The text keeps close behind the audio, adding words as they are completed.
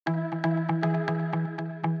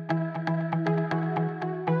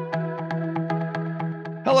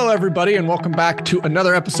Hello, everybody, and welcome back to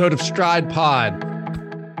another episode of Stride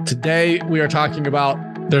Pod. Today, we are talking about,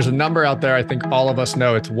 there's a number out there I think all of us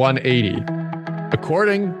know, it's 180.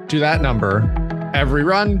 According to that number, every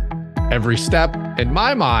run, every step, in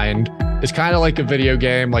my mind, is kind of like a video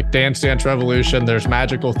game, like Dance Dance Revolution. There's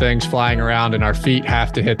magical things flying around, and our feet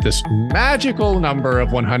have to hit this magical number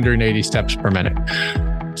of 180 steps per minute.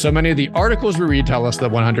 So many of the articles we read tell us that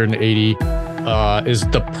 180 is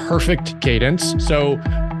the perfect cadence. So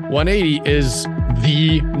 180 is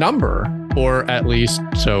the number, or at least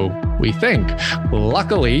so we think.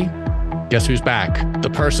 Luckily, guess who's back? The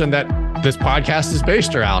person that this podcast is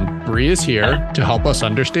based around. Bree is here to help us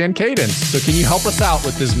understand cadence. So can you help us out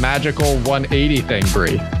with this magical 180 thing,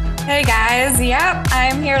 Bree? Hey guys, yep,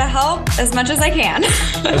 I'm here to help as much as I can.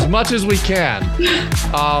 As much as we can.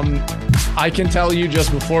 I can tell you just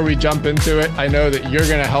before we jump into it, I know that you're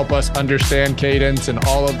going to help us understand cadence and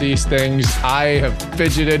all of these things. I have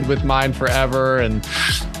fidgeted with mine forever and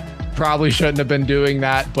probably shouldn't have been doing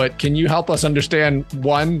that. But can you help us understand,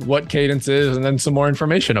 one, what cadence is, and then some more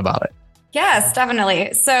information about it? Yes,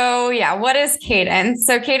 definitely. So yeah, what is cadence?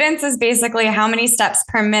 So cadence is basically how many steps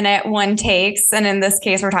per minute one takes. And in this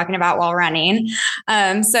case, we're talking about while running.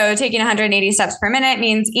 So taking 180 steps per minute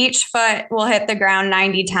means each foot will hit the ground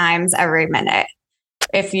 90 times every minute.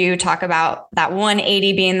 If you talk about that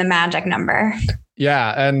 180 being the magic number.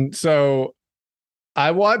 Yeah. And so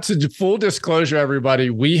I want to, full disclosure, everybody,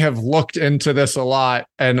 we have looked into this a lot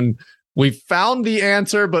and we found the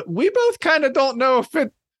answer, but we both kind of don't know if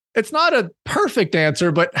it's not a perfect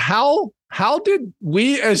answer, but how did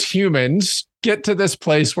we as humans get to this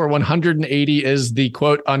place where 180 is the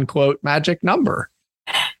quote unquote magic number?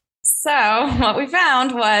 So what we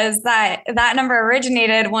found was that number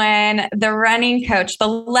originated when the running coach, the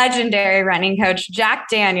legendary running coach, Jack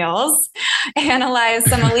Daniels, analyzed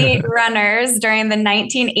some elite runners during the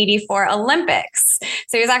 1984 Olympics.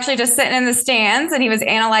 So he was actually just sitting in the stands and he was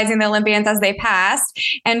analyzing the Olympians as they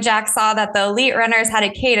passed. And Jack saw that the elite runners had a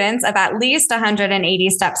cadence of at least 180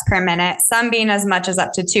 steps per minute, some being as much as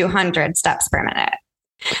up to 200 steps per minute.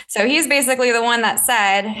 So he's basically the one that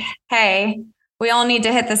said, hey, we all need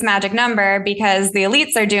to hit this magic number because the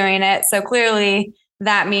elites are doing it. So clearly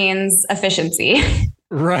that means efficiency.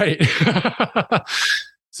 Right.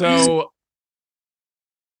 So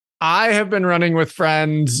I have been running with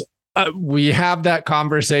friends. We have that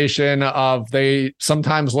conversation of they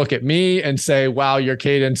sometimes look at me and say, wow, your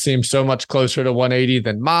cadence seems so much closer to 180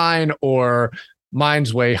 than mine, or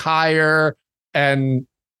mine's way higher. And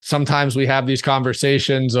sometimes we have these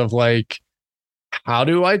conversations of like, how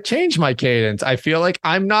do I change my cadence? I feel like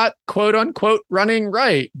I'm not quote unquote running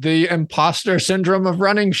right. The imposter syndrome of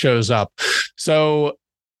running shows up. So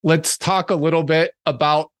let's talk a little bit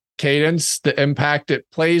about cadence, the impact it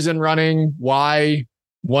plays in running, why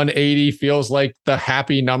 180 feels like the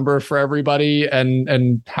happy number for everybody,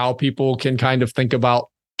 and how people can kind of think about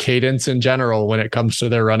cadence in general when it comes to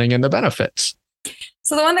their running and the benefits.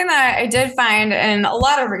 So the one thing that I did find in a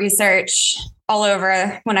lot of research all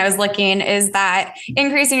over when I was looking is that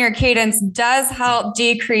increasing your cadence does help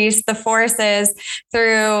decrease the forces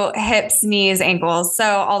through hips, knees, ankles, so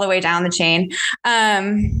all the way down the chain.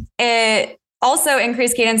 It also,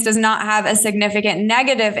 increased cadence does not have a significant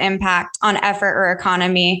negative impact on effort or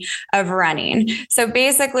economy of running. So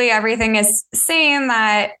basically everything is saying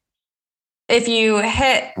that if you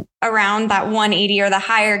hit around that 180 or the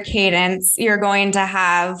higher cadence, you're going to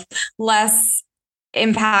have less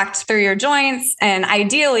impact through your joints and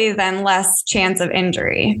ideally then less chance of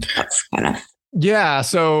injury. That's kind of. Yeah.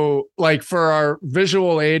 So like for our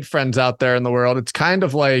visual aid friends out there in the world, it's kind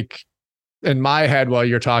of like in my head while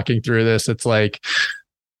you're talking through this, it's like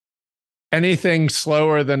anything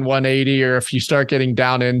slower than 180, or if you start getting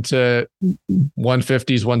down into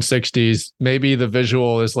 150s, 160s, maybe the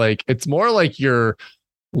visual is like, it's more like you're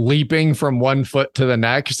leaping from one foot to the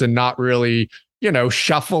next and not really,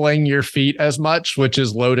 shuffling your feet as much, which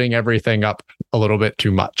is loading everything up a little bit too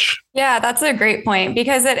much. Yeah, that's a great point,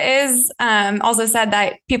 because it is also said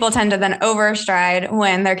that people tend to then overstride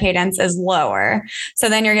when their cadence is lower. So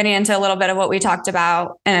then you're getting into a little bit of what we talked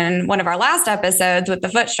about in one of our last episodes with the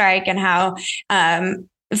foot strike and how the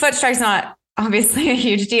foot strike's not obviously a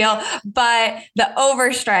huge deal, but the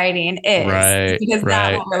overstriding is, right, because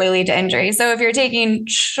that will really lead to injury. So if you're taking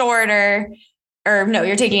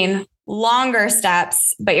you're taking longer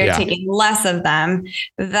steps, but you're taking less of them,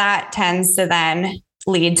 that tends to then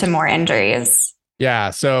lead to more injuries. Yeah.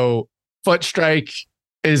 So foot strike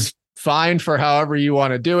is fine for however you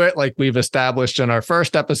want to do it, like we've established in our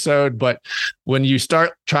first episode. But when you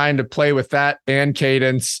start trying to play with that and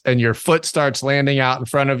cadence and your foot starts landing out in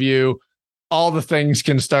front of you, all the things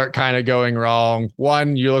can start kind of going wrong.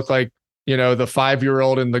 One, you look like, the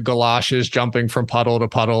 5-year-old in the galoshes jumping from puddle to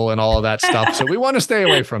puddle and all of that stuff. So we want to stay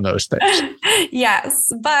away from those things.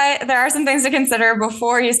 Yes, but there are some things to consider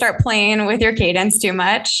before you start playing with your cadence too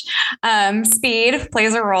much. Speed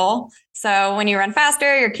plays a role. So when you run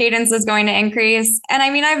faster, your cadence is going to increase. And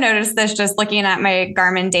I mean, I've noticed this just looking at my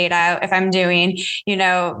Garmin data. If I'm doing,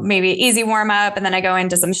 maybe easy warm up and then I go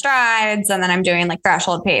into some strides and then I'm doing like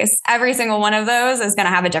threshold pace, every single one of those is going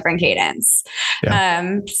to have a different cadence.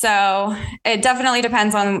 Yeah. So it definitely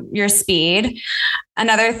depends on your speed.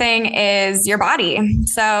 Another thing is your body.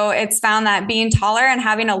 So it's found that being taller and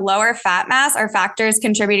having a lower fat mass are factors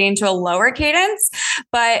contributing to a lower cadence,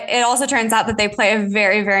 but it also turns out that they play a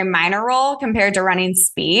very, very minor role compared to running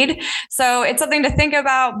speed. So it's something to think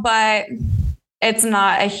about, but it's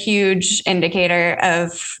not a huge indicator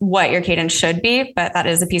of what your cadence should be, but that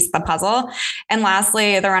is a piece of the puzzle. And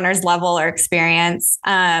lastly, the runner's level or experience.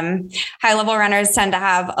 High level runners tend to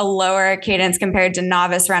have a lower cadence compared to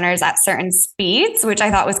novice runners at certain speeds, which I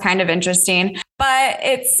thought was kind of interesting. But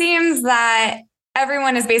it seems that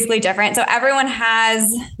everyone is basically different. So everyone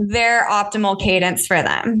has their optimal cadence for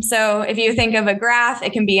them. So if you think of a graph,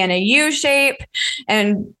 it can be in a U shape.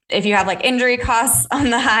 And if you have like injury costs on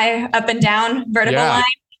the high up and down vertical line,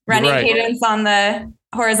 running cadence on the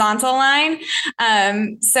horizontal line.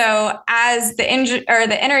 So as the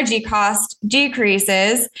energy cost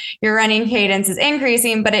decreases, your running cadence is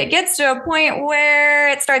increasing, but it gets to a point where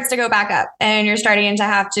it starts to go back up and you're starting to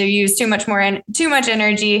have to use too much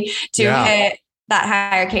energy to hit that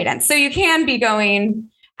higher cadence. So you can be going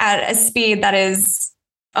at a speed that is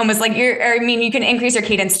almost like you can increase your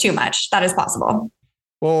cadence too much. That is possible.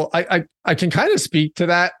 Well, I can kind of speak to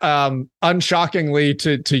that.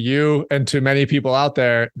 Unshockingly to you and to many people out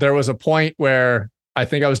there, there was a point where I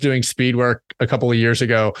think I was doing speed work a couple of years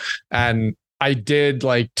ago, and I did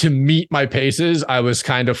to meet my paces, I was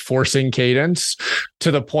kind of forcing cadence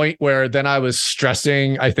to the point where then I was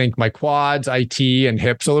stressing, I think, my quads, IT, and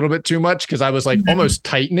hips a little bit too much because I was almost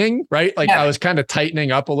tightening, right? I was kind of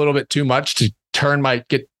tightening up a little bit too much to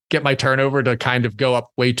get my turnover to kind of go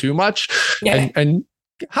up way too much. Yeah. And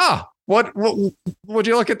what would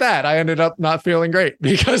you look at that? I ended up not feeling great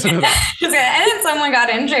because of that. And then someone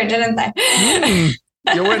got injured, didn't they?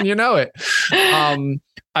 You wouldn't, it.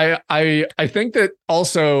 I think that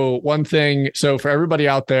also one thing, so for everybody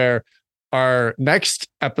out there, our next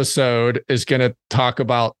episode is going to talk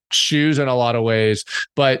about shoes in a lot of ways.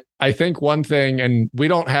 But I think one thing, and we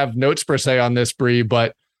don't have notes per se on this, Bree,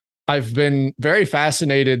 but I've been very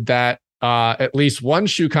fascinated that at least one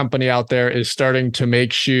shoe company out there is starting to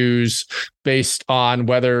make shoes based on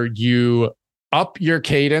whether you up your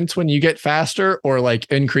cadence when you get faster or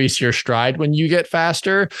increase your stride when you get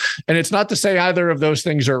faster. And it's not to say either of those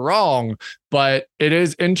things are wrong, but it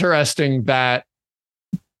is interesting that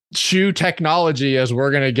shoe technology, as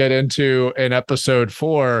we're going to get into in episode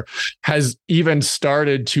 4, has even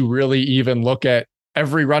started to really even look at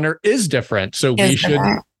every runner is different. So we should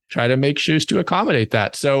try to make shoes to accommodate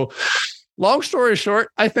that. So long story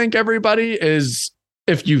short, I think everybody is,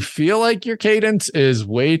 if you feel like your cadence is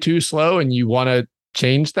way too slow and you want to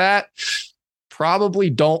change that, probably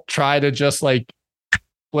don't try to just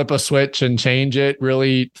flip a switch and change it.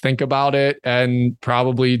 Really think about it and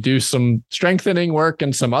probably do some strengthening work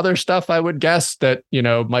and some other stuff, I would guess, that,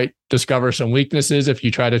 might discover some weaknesses if you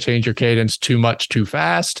try to change your cadence too much, too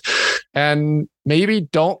fast. And maybe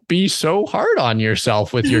don't be so hard on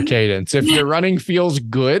yourself with your cadence. If your running feels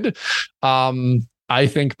good, I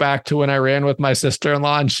think back to when I ran with my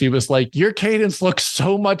sister-in-law and she was like, your cadence looks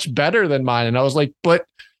so much better than mine. And I was like, but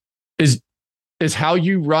is how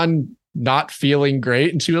you run not feeling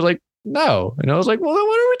great? And she was like, no. And I was like, well, then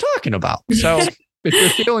what are we talking about? So if you're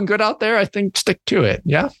feeling good out there, I think stick to it.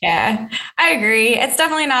 Yeah. Yeah, I agree. It's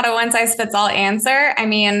definitely not a one size fits all answer. I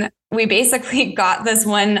mean, we basically got this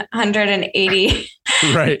 180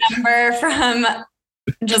 number from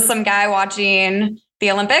just some guy watching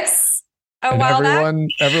the Olympics.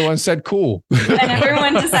 Everyone said cool. And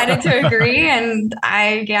everyone decided to agree. And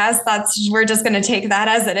I guess we're just going to take that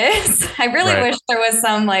as it is. I really wish there was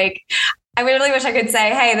some I really wish I could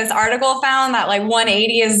say, hey, this article found that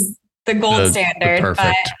 180 is the gold standard.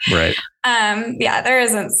 Perfect. But, there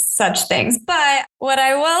isn't such things. But what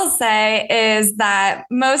I will say is that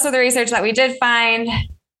most of the research that we did find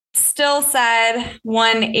still said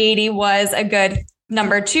 180 was a good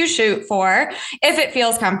number to shoot for if it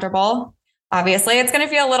feels comfortable. Obviously, it's going to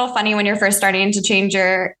feel a little funny when you're first starting to change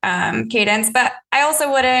your cadence, but I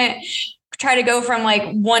also wouldn't try to go from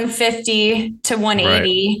 150 to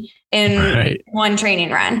 180 in one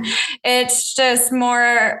training run. It's just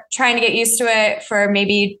more trying to get used to it for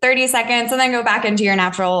maybe 30 seconds and then go back into your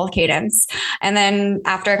natural cadence. And then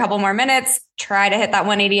after a couple more minutes, try to hit that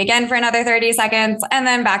 180 again for another 30 seconds and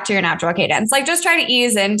then back to your natural cadence. Like just try to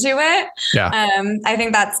ease into it. Yeah. I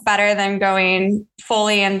think that's better than going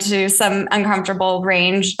fully into some uncomfortable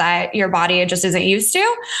range that your body just isn't used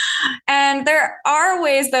to. And there are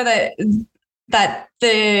ways though that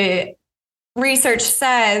the research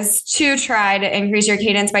says to try to increase your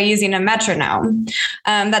cadence by using a metronome,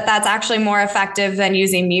 that's actually more effective than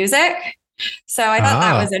using music. So I thought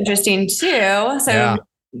that was interesting too. So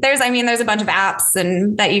there's a bunch of apps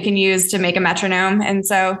and that you can use to make a metronome. And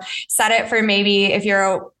so set it for maybe if you're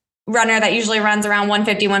a runner that usually runs around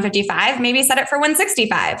 150, 155, maybe set it for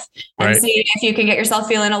 165 and see if you can get yourself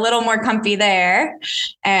feeling a little more comfy there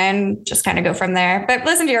and just kind of go from there. But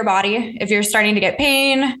listen to your body. If you're starting to get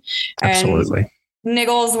pain and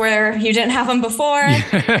niggles where you didn't have them before,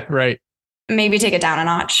 maybe take it down a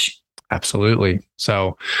notch. Absolutely.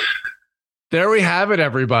 So there we have it,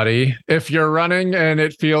 everybody. If you're running and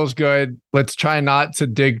it feels good, let's try not to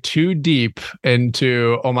dig too deep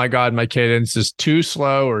into, oh my God, my cadence is too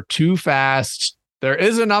slow or too fast. There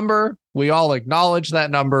is a number. We all acknowledge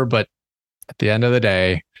that number, but at the end of the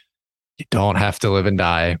day, you don't have to live and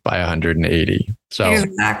die by 180. So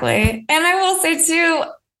exactly. And I will say too,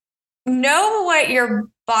 know what your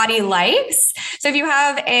body likes. So if you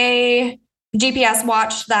have a GPS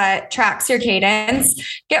watch that tracks your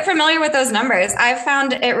cadence, get familiar with those numbers. I've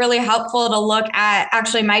found it really helpful to look at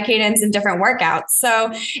actually my cadence in different workouts.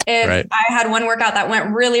 So if I had one workout that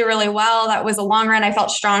went really, really well, that was a long run, I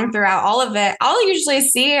felt strong throughout all of it, I'll usually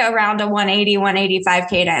see around a 180, 185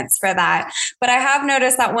 cadence for that. But I have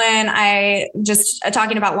noticed that when I just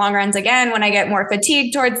talking about long runs again, when I get more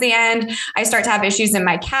fatigued towards the end, I start to have issues in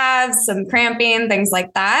my calves, some cramping, things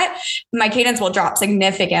like that. My cadence will drop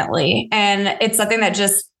significantly. And it's something that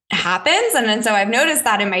just happens. And so I've noticed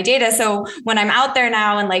that in my data. So when I'm out there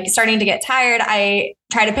now and like starting to get tired, I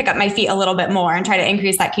try to pick up my feet a little bit more and try to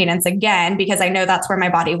increase that cadence again, because I know that's where my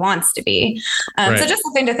body wants to be. So just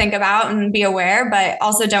something to think about and be aware, but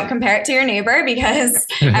also don't compare it to your neighbor, because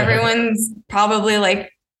everyone's probably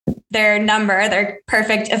like their number, their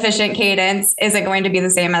perfect efficient cadence isn't going to be the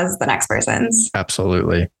same as the next person's.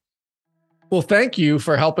 Absolutely. Well, thank you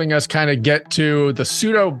for helping us kind of get to the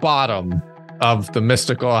pseudo bottom of the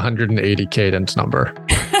mystical 180 cadence number.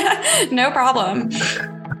 No problem. Cheers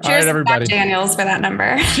right, everybody. To Jack Daniels for that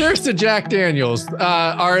number. Cheers to Jack Daniels.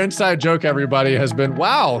 Our inside joke, everybody, has been,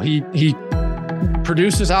 wow, he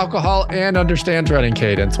produces alcohol and understands running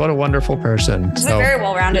cadence. What a wonderful person. He's a very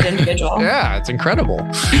well-rounded individual. Yeah, it's incredible.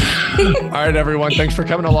 All right, everyone. Thanks for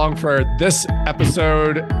coming along for this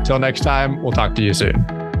episode. Till next time, we'll talk to you soon.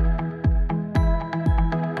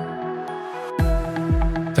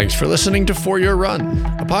 Thanks for listening to For Your Run,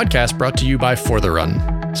 a podcast brought to you by For the Run.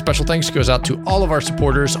 Special thanks goes out to all of our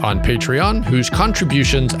supporters on Patreon, whose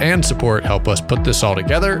contributions and support help us put this all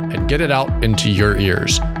together and get it out into your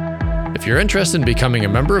ears. If you're interested in becoming a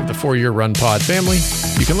member of the For Your Run pod family,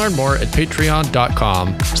 you can learn more at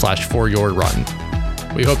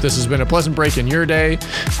patreon.com/foryourrun. We hope this has been a pleasant break in your day,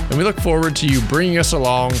 and we look forward to you bringing us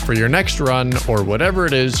along for your next run or whatever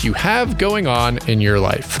it is you have going on in your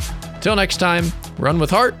life. Till next time, run with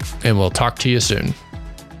heart, and we'll talk to you soon.